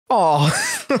Oh,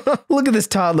 look at this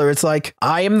toddler. It's like,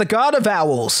 I am the god of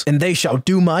owls, and they shall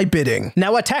do my bidding.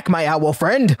 Now attack my owl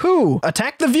friend. Who?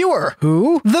 Attack the viewer.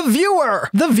 Who? The viewer.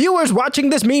 The viewer's watching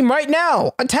this meme right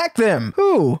now. Attack them.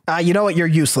 Who? You know what? You're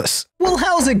useless. Well,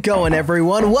 how's it going,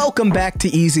 everyone? Welcome back to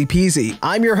Easy Peasy.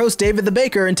 I'm your host, David the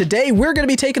Baker, and today we're going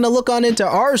to be taking a look on into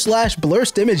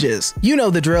r/Blursedimages. You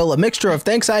know the drill, a mixture of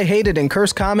thanks I hated and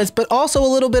cursed comments, but also a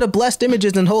little bit of blessed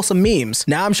images and wholesome memes.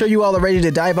 Now, I'm sure you all are ready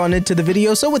to dive on into the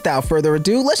video, so without further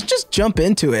ado, let's just jump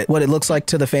into it. What it looks like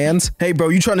to the fans. Hey, bro,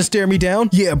 you trying to stare me down?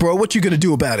 Yeah, bro, what you gonna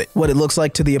do about it? What it looks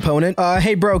like to the opponent.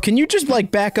 Hey, bro, can you just,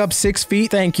 like, back up 6 feet?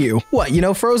 Thank you. What, you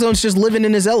know, Frozone's just living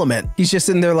in his element. He's just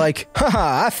sitting there like,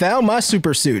 haha, I found my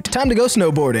super suit. Time to go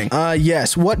snowboarding.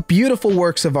 Yes, what beautiful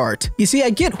works of art. You see, I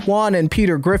get Juan and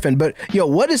Peter Griffin, but yo,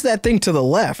 what is that thing to the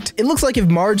left? It looks like if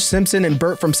Marge Simpson and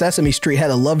Bert from Sesame Street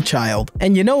had a love child.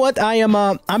 And you know what? I'm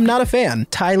not a fan.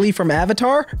 Ty Lee from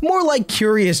Avatar? More like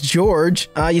Curious George.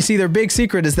 You see, their big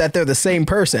secret is that they're the same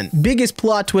person. Biggest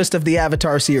plot twist of the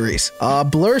Avatar series.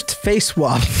 Blurst face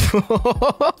swap.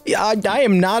 I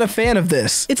am not a fan of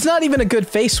this. It's not even a good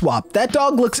face swap. That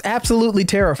dog looks absolutely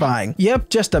terrifying. Yep,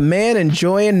 just a man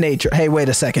enjoying nature. Hey, wait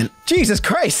a second. Jesus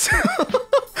Christ.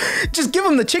 Just give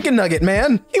him the chicken nugget,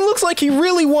 man. He looks like he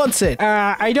really wants it.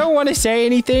 I don't want to say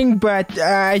anything, but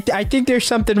I think there's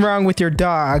something wrong with your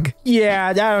dog. Yeah,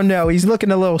 I don't know. He's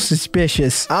looking a little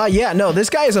suspicious. Yeah, no, this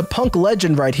guy is a punk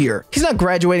legend right here. He's not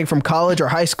graduating from college or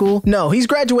high school. No, he's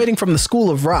graduating from the School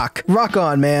of Rock. Rock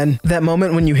on, man. That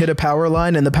moment when you hit a power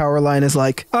line and the power line is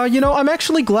like, you know, I'm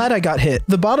actually glad I got hit.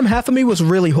 The bottom half of me was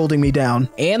really holding me down.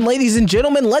 And ladies and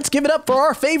gentlemen, let's give it up for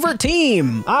our favorite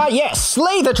team. Yes,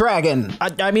 slay the dragon.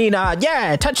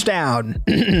 Yeah, touchdown.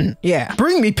 Yeah.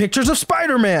 Bring me pictures of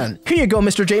Spider-Man. Here you go,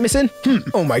 Mr. Jameson.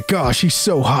 Oh my gosh, he's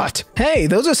so hot. Hey,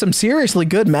 those are some seriously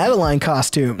good Madeline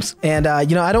costumes. And,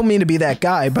 you know, I don't mean to be that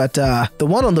guy, but, the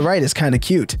one on the right is kind of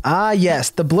cute. Yes,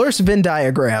 the Blurs Venn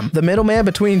diagram. The middleman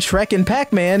between Shrek and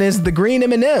Pac-Man is the green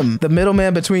M&M. The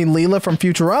middleman between Leela from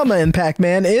Futurama and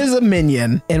Pac-Man is a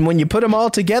minion. And when you put them all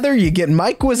together, you get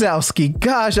Mike Wazowski.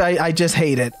 Gosh, I just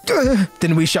hate it.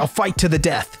 Then we shall fight to the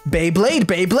death. Beyblade,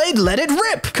 let it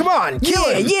rip! Come on, kill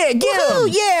him! Yeah, get him!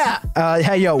 Yeah!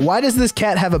 Hey, yo, why does this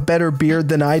cat have a better beard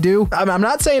than I do? I'm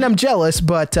not saying I'm jealous,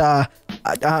 but,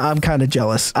 I'm kind of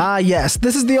jealous. Yes,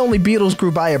 this is the only Beatles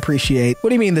group I appreciate. What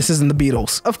do you mean this isn't the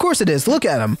Beatles? Of course it is, look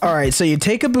at them. Alright, so you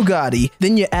take a Bugatti,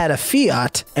 then you add a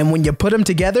Fiat, and when you put them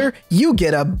together, you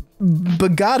get a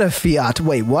Bugatti Fiat.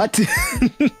 Wait, what?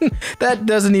 That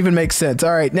doesn't even make sense.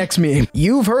 All right, next meme.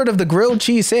 You've heard of the grilled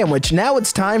cheese sandwich. Now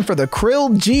it's time for the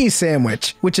grilled cheese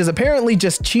sandwich, which is apparently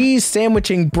just cheese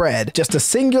sandwiching bread. Just a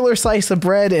singular slice of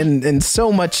bread and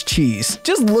so much cheese.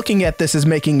 Just looking at this is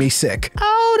making me sick. Out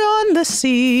on the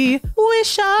sea,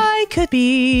 wish I could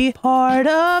be part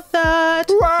of that.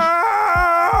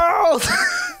 Wow!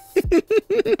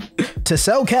 To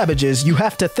sell cabbages, you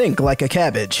have to think like a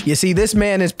cabbage. You see, this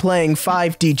man is playing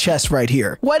 5D chess right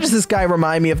here. Why does this guy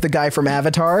remind me of the guy from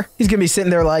Avatar? He's gonna be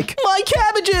sitting there like, my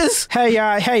cabbages!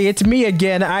 Hey, it's me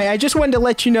again. I just wanted to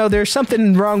let you know there's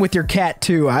something wrong with your cat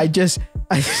too.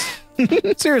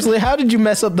 Seriously, how did you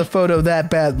mess up the photo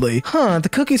that badly? The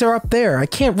cookies are up there. I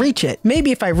can't reach it.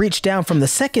 Maybe if I reach down from the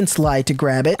second slide to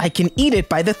grab it, I can eat it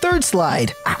by the third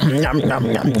slide.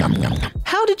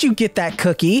 How did you get that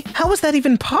cookie? How is that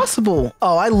even possible?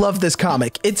 Oh, I love this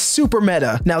comic. It's super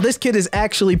meta. Now, this kid is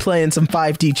actually playing some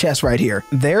 5D chess right here.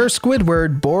 There's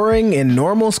Squidward, boring and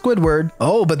normal Squidward.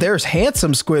 Oh, but there's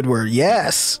handsome Squidward.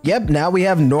 Yes. Yep, now we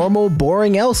have normal,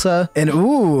 boring Elsa. And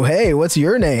ooh, hey, what's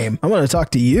your name? I want to talk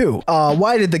to you.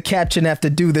 Why did the caption have to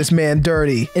do this man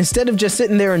dirty? Instead of just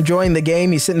sitting there enjoying the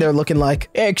game, he's sitting there looking like,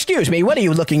 excuse me, what are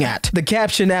you looking at? The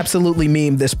caption absolutely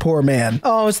memed this poor man.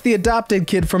 Oh, it's the adopted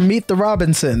kid from Meet the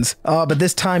Robinsons. But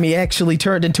this time he actually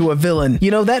turned into a villain.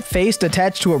 You know, that face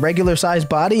attached to a regular sized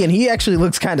body, and he actually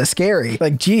looks kind of scary.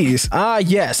 Like, geez.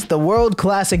 Yes, the world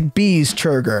classic Bees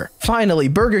Churger. Finally,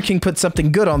 Burger King put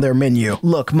something good on their menu.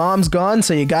 Look, mom's gone,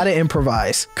 so you gotta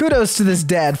improvise. Kudos to this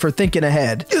dad for thinking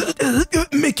ahead.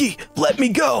 Mickey, let me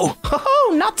go.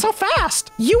 Oh, not so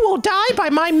fast. You will die by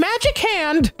my magic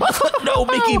hand. No,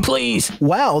 Mickey, please.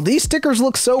 Wow, these stickers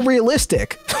look so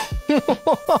realistic.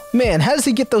 Man, how does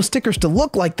he get those stickers to look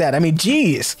look like that. I mean,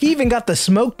 geez. He even got the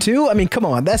smoke too? I mean, come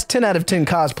on. That's 10 out of 10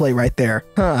 cosplay right there.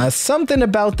 Something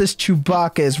about this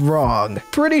Chewbacca is wrong.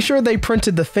 Pretty sure they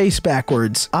printed the face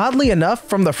backwards. Oddly enough,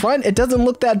 from the front, it doesn't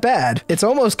look that bad. It's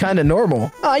almost kind of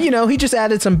normal. You know, he just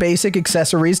added some basic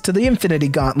accessories to the Infinity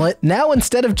Gauntlet. Now,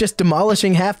 instead of just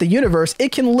demolishing half the universe,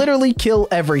 it can literally kill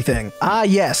everything.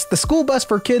 Yes, the school bus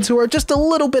for kids who are just a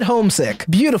little bit homesick.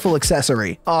 Beautiful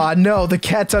accessory. No, the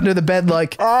cat's under the bed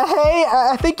like, hey,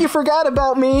 I think you forgot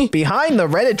about me. Behind the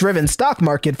Reddit-driven stock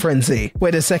market frenzy.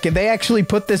 Wait a second, they actually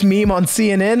put this meme on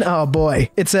CNN? Oh boy.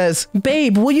 It says,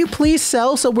 babe, will you please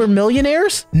sell so we're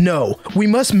millionaires? No, we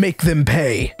must make them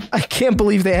pay. I can't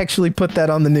believe they actually put that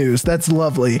on the news. That's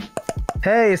lovely.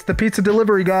 Hey, it's the pizza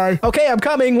delivery guy. Okay, I'm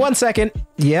coming. 1 second.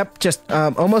 Yep, just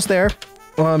almost there.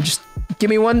 Just give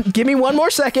me one more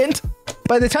second.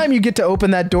 By the time you get to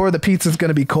open that door, the pizza's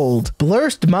gonna be cold.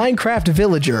 Blurst Minecraft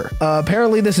Villager.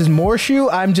 Apparently this is Morshoe.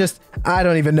 I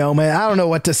don't even know, man. I don't know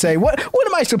what to say. What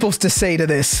am I supposed to say to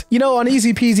this? You know, on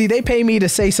Easy Peasy, they pay me to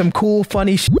say some cool,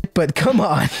 funny shit, but come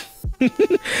on.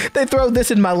 They throw this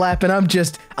in my lap and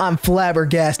I'm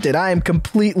flabbergasted. I am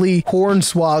completely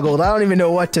hornswoggled. I don't even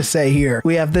know what to say here.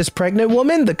 We have this pregnant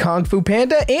woman, the Kung Fu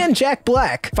Panda, and Jack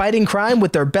Black fighting crime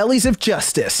with their bellies of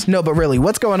justice. No, but really,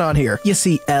 what's going on here? You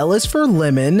see, L is for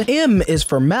lemon, M is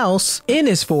for mouse, N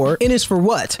is for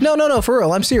what? No, for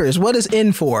real, I'm serious. What is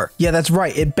N for? Yeah, that's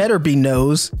right. It better be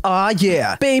nose.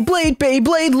 Yeah.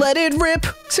 Beyblade, let it rip.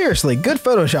 Seriously, good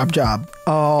Photoshop job.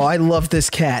 Oh, I love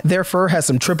this cat. Their fur has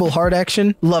some triple heart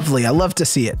action. Lovely. I love to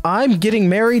see it. I'm getting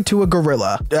married to a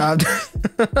gorilla.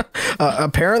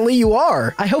 Apparently you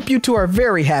are. I hope you two are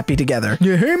very happy together.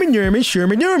 Herman.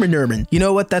 You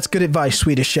know what? That's good advice,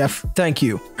 Swedish chef. Thank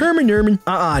you. Herman.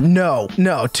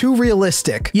 No, too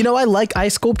realistic. You know, I like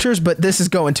ice sculptures, but this is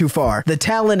going too far. The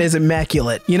talent is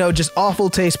immaculate. You know, just awful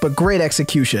taste, but great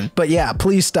execution. But yeah,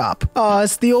 please stop.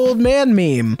 It's the old man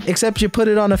meme, except you put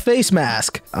it on a face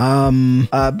mask.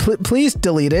 Please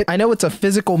delete it. I know it's a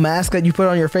physical mask that you put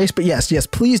on your face, but yes,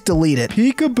 please delete it.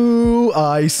 Peekaboo,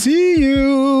 I see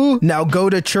you. Now go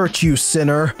to church, you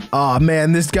sinner. Aw,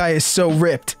 man, this guy is so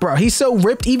ripped. Bro, he's so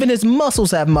ripped, even his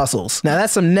muscles have muscles. Now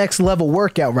that's some next level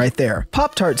workout right there.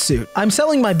 Pop-Tart suit. I'm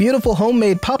selling my beautiful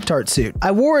homemade Pop-Tart suit.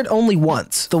 I wore it only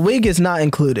once. The wig is not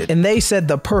included, and they said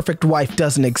the perfect wife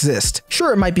doesn't exist.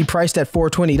 Sure, it might be priced at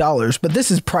 $420, but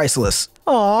this is priceless.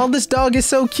 Aw, this dog is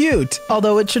so cute.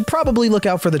 Although it should probably look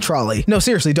out for the trolley. No,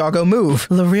 seriously, doggo, move.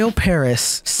 L'Oreal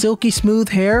Paris. Silky smooth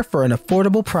hair for an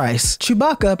affordable price.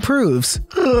 Chewbacca approves.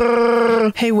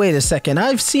 Hey, wait a second.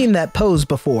 I've seen that pose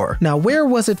before. Now, where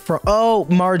was it from? Oh,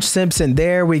 Marge Simpson.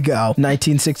 There we go.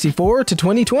 1964 to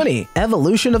 2020.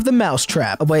 Evolution of the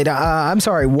Mousetrap. Wait, I'm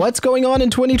sorry. What's going on in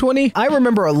 2020? I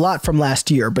remember a lot from last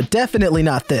year, but definitely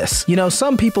not this. You know,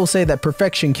 some people say that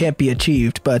perfection can't be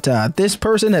achieved, but this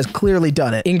person has clearly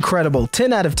done it. Incredible.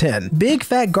 10 out of 10. Big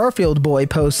Fat Garfield Boy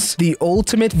posts the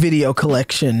ultimate video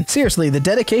collection. Seriously, the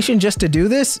dedication just to do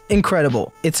this?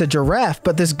 Incredible. It's a giraffe,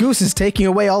 but this goose is taking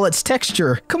away all its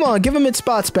texture. Come on, give him its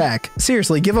spots back.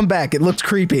 Seriously, give him back. It looks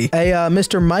creepy. Hey,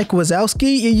 Mr. Mike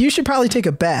Wazowski, you should probably take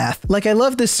a bath. Like, I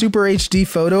love this super HD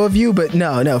photo of you, but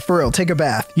no, for real, take a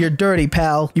bath. You're dirty,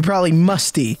 pal. You're probably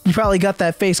musty. You probably got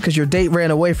that face because your date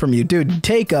ran away from you. Dude,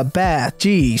 take a bath.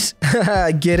 Jeez.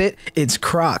 Get it? It's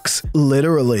Crocs.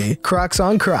 Literally. Crocs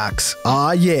on Crocs.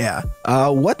 Aw, yeah.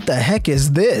 What the heck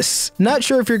is this? Not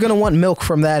sure if you're gonna want milk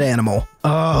from that animal.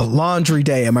 Oh, laundry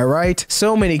day, am I right?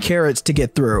 So many carrots to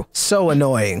get through. So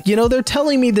annoying. You know, they're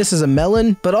telling me this is a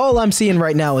melon, but all I'm seeing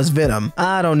right now is venom.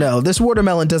 I don't know, this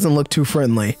watermelon doesn't look too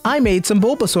friendly. I made some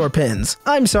Bulbasaur pins.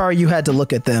 I'm sorry you had to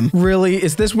look at them. Really?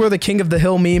 Is this where the King of the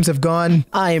Hill memes have gone?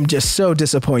 I am just so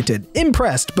disappointed.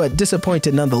 Impressed, but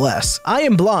disappointed nonetheless. I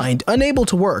am blind, unable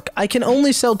to work. I can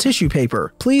only sell tissue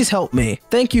paper. Please help me.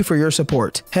 Thank you for your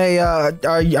support. Hey,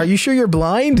 are you sure you're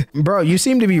blind? Bro, you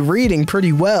seem to be reading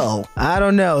pretty well. I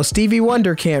don't know. Stevie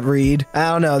Wonder can't read.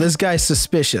 I don't know. This guy's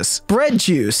suspicious. Bread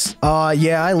juice.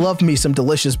 Yeah, I love me some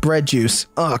delicious bread juice.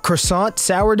 Croissant,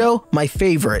 sourdough, my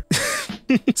favorite.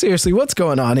 Seriously, what's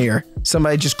going on here?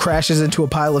 Somebody just crashes into a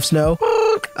pile of snow.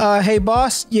 Hey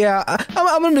boss, yeah,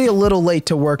 I'm gonna be a little late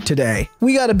to work today.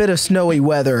 We got a bit of snowy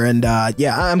weather and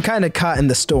yeah, I'm kind of caught in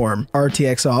the storm.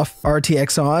 RTX off,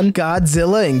 RTX on,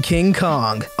 Godzilla and King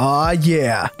Kong.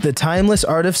 Yeah, the timeless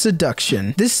art of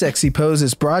seduction. This sexy pose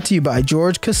is brought to you by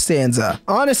George Costanza.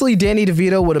 Honestly, Danny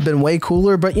DeVito would have been way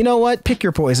cooler, but you know what? Pick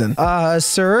your poison.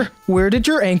 Sir, where did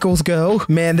your ankles go?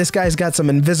 Man, this guy's got some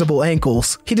invisible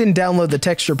ankles. He didn't download the of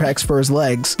texture packs for his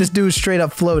legs. This dude's straight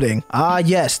up floating. Ah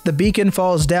yes, the beacon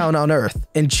falls down on Earth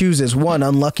and chooses one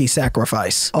unlucky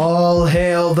sacrifice. All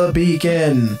hail the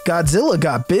beacon. Godzilla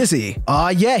got busy. Ah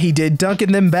yeah, he did,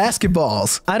 dunking them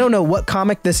basketballs. I don't know what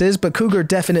comic this is, but Cougar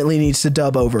definitely needs to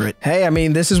dub over it. Hey, I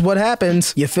mean, this is what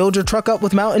happens. You filled your truck up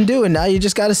with Mountain Dew and now you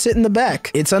just gotta sit in the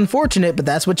back. It's unfortunate, but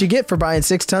that's what you get for buying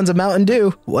 6 tons of Mountain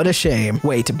Dew. What a shame.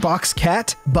 Wait, box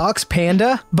cat? Box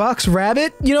panda? Box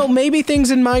rabbit? You know, maybe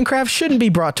things in Minecraft shouldn't be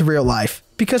brought to real life,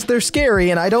 because they're scary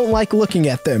and I don't like looking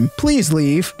at them. Please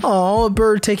leave. Oh, a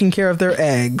bird taking care of their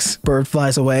eggs. Bird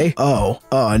flies away. Oh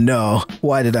no.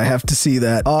 Why did I have to see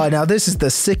that? Oh, now this is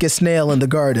the sickest snail in the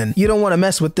garden. You don't want to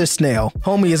mess with this snail.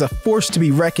 Homie is a force to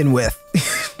be reckoned with.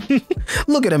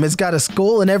 Look at him, it's got a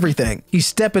skull and everything. He's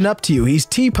stepping up to you, he's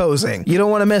T-posing. You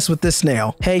don't want to mess with this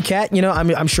snail. Hey cat, you know,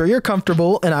 I'm sure you're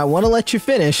comfortable and I want to let you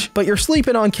finish, but you're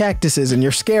sleeping on cactuses and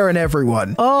you're scaring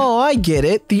everyone. Oh, I get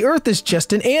it. The Earth is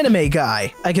just an anime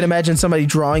guy. I can imagine somebody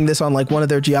drawing this on like one of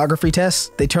their geography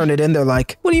tests. They turn it in, they're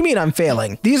like, what do you mean I'm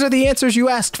failing? These are the answers you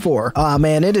asked for. Ah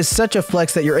man, it is such a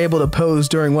flex that you're able to pose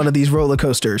during one of these roller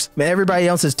coasters. Man, everybody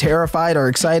else is terrified or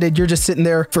excited. You're just sitting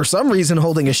there for some reason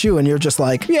holding a shoe and you're just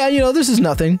like, yeah, you know, this is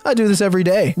nothing. I do this every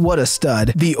day. What a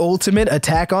stud. The ultimate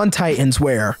Attack on Titans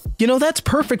wear. You know, that's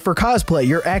perfect for cosplay.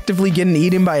 You're actively getting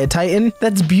eaten by a titan.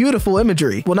 That's beautiful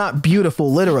imagery. Well, not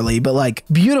beautiful literally, but like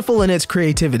beautiful in its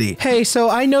creativity. Hey, so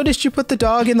I noticed you put the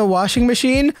dog in the washing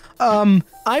machine.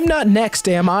 I'm not next,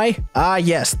 am I? Ah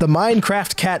yes, the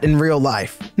Minecraft cat in real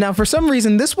life. Now for some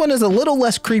reason this one is a little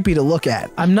less creepy to look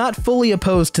at. I'm not fully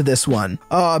opposed to this one.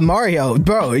 Mario,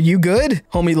 bro, are you good?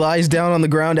 Homie lies down on the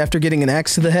ground after getting an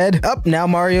axe to the head. Up, now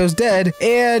Mario's dead,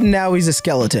 and now he's a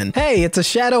skeleton. Hey, it's a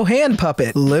shadow hand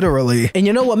puppet. Literally. And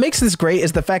you know what makes this great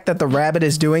is the fact that the rabbit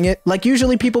is doing it. Like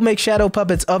usually people make shadow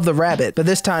puppets of the rabbit, but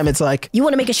this time it's like, you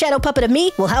want to make a shadow puppet of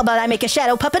me? Well, how about I make a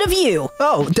shadow puppet of you?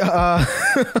 Oh,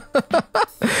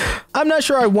 I'm not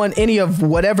sure I want any of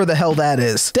whatever the hell that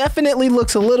is. Definitely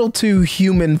looks a little too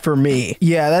human for me.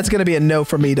 Yeah, that's gonna be a no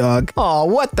for me, dog. Aw,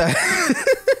 what the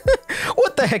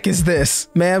what the heck is this?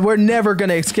 Man, we're never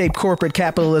gonna escape corporate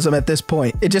capitalism at this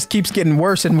point. It just keeps getting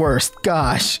worse and worse.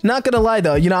 Gosh. Not gonna lie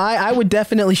though, you know, I would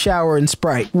definitely shower in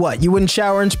Sprite. What, you wouldn't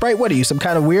shower in Sprite? What are you, some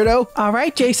kind of weirdo?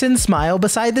 Alright, Jason, smile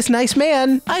beside this nice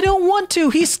man. I don't want to.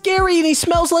 He's scary and he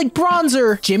smells like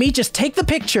bronzer. Jimmy, just take the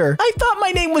picture. I thought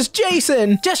my name was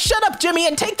Jason. Just shut up, Jimmy,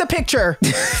 and take the picture.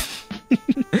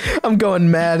 I'm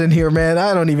going mad in here, man.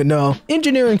 I don't even know.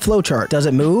 Engineering flowchart. Does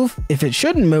it move? If it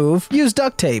shouldn't move, use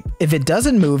duct tape. If it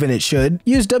doesn't move and it should,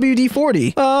 use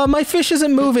WD-40. My fish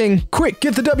isn't moving. Quick,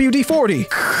 get the WD-40.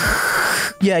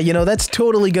 Yeah, you know, that's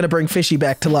totally gonna bring Fishy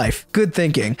back to life. Good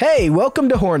thinking. Hey, welcome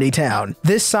to Horny Town.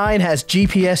 This sign has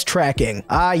GPS tracking.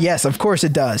 Ah, yes, of course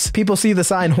it does. People see the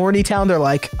sign Horny Town, they're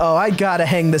like, oh, I gotta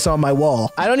hang this on my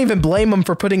wall. I don't even blame them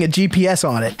for putting a GPS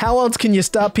on it. How else can you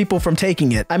stop people from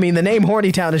taking it? I mean, the name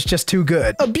Horny Town is just too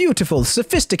good. A beautiful,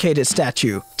 sophisticated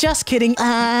statue. Just kidding.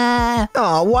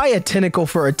 Aw, why a tentacle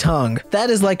for a tongue?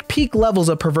 That is like peak levels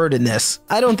of pervertedness.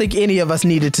 I don't think any of us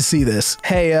needed to see this.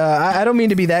 Hey, I don't mean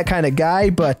to be that kind of guy,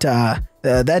 but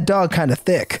that dog kind of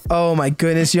thick. Oh my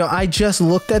goodness, yo, I just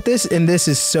looked at this and this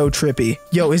is so trippy.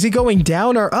 Yo, is he going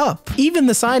down or up? Even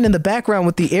the sign in the background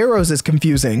with the arrows is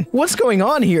confusing. What's going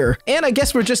on here? And I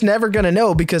guess we're just never gonna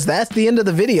know because that's the end of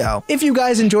the video. If you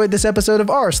guys enjoyed this episode of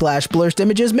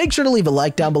r/Blursedimages, make sure to leave a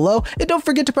like down below and don't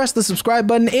forget to press the subscribe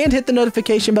button and hit the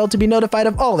notification bell to be notified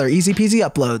of all their easy peasy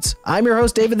uploads. I'm your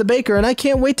host, David the Baker, and I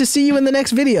can't wait to see you in the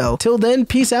next video. Till then,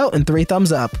 peace out and 3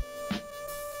 thumbs up.